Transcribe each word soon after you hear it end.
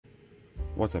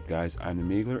What's up guys, I'm the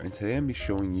Meagler, and today I'm going to be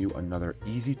showing you another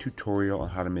easy tutorial on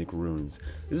how to make runes.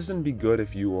 This is going to be good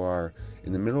if you are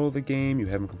in the middle of the game, you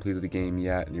haven't completed the game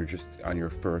yet, and you're just on your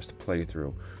first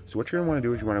playthrough. So what you're going to want to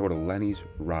do is you want to go to Lenny's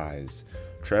Rise.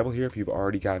 Travel here if you've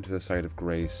already gotten to the site of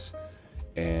Grace,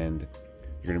 and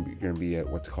you're going to be at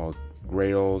what's called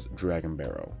Grail's Dragon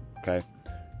Barrow. Okay,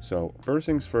 so first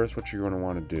things first, what you're going to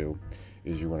want to do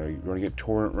is you're going to get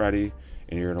Torrent ready,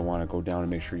 and you're going to want to go down and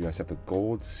make sure you guys have the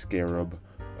gold scarab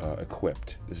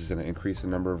equipped. This is going to increase the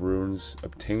number of runes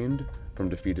obtained from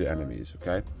defeated enemies.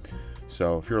 Okay,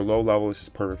 so if you're a low level, this is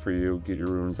perfect for you. Get your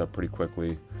runes up pretty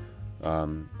quickly,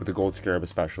 with the gold scarab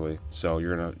especially. So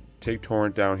you're going to take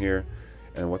Torrent down here,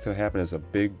 and what's going to happen is a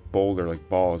big boulder like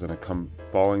ball is going to come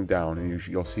falling down, and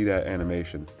you'll see that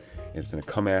animation, and it's going to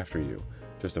come after you.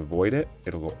 Just avoid it.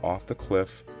 It'll go off the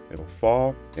cliff, it'll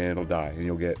fall, and it'll die. And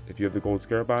you'll get, if you have the gold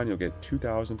scarab on, you'll get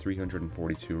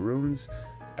 2,342 runes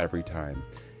every time.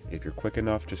 If you're quick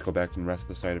enough, just go back to the rest of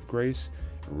the site of Grace,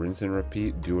 rinse and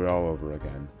repeat, do it all over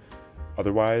again.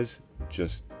 Otherwise,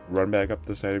 just run back up to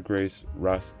the site of Grace,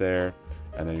 rest there,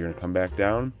 and then you're going to come back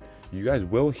down. You guys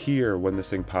will hear when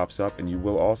this thing pops up, and you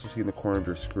will also see in the corner of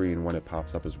your screen when it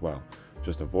pops up as well.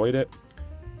 Just avoid it,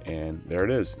 and there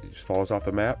it is. It just falls off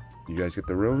the map. You guys get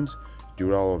the runes,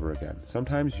 do it all over again.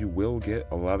 Sometimes you will get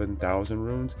 11,000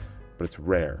 runes, but it's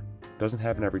rare. It doesn't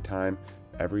happen every time.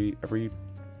 Every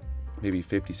maybe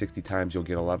 50, 60 times you'll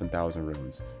get 11,000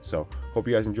 runes. So hope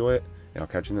you guys enjoy it, and I'll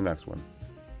catch you in the next one.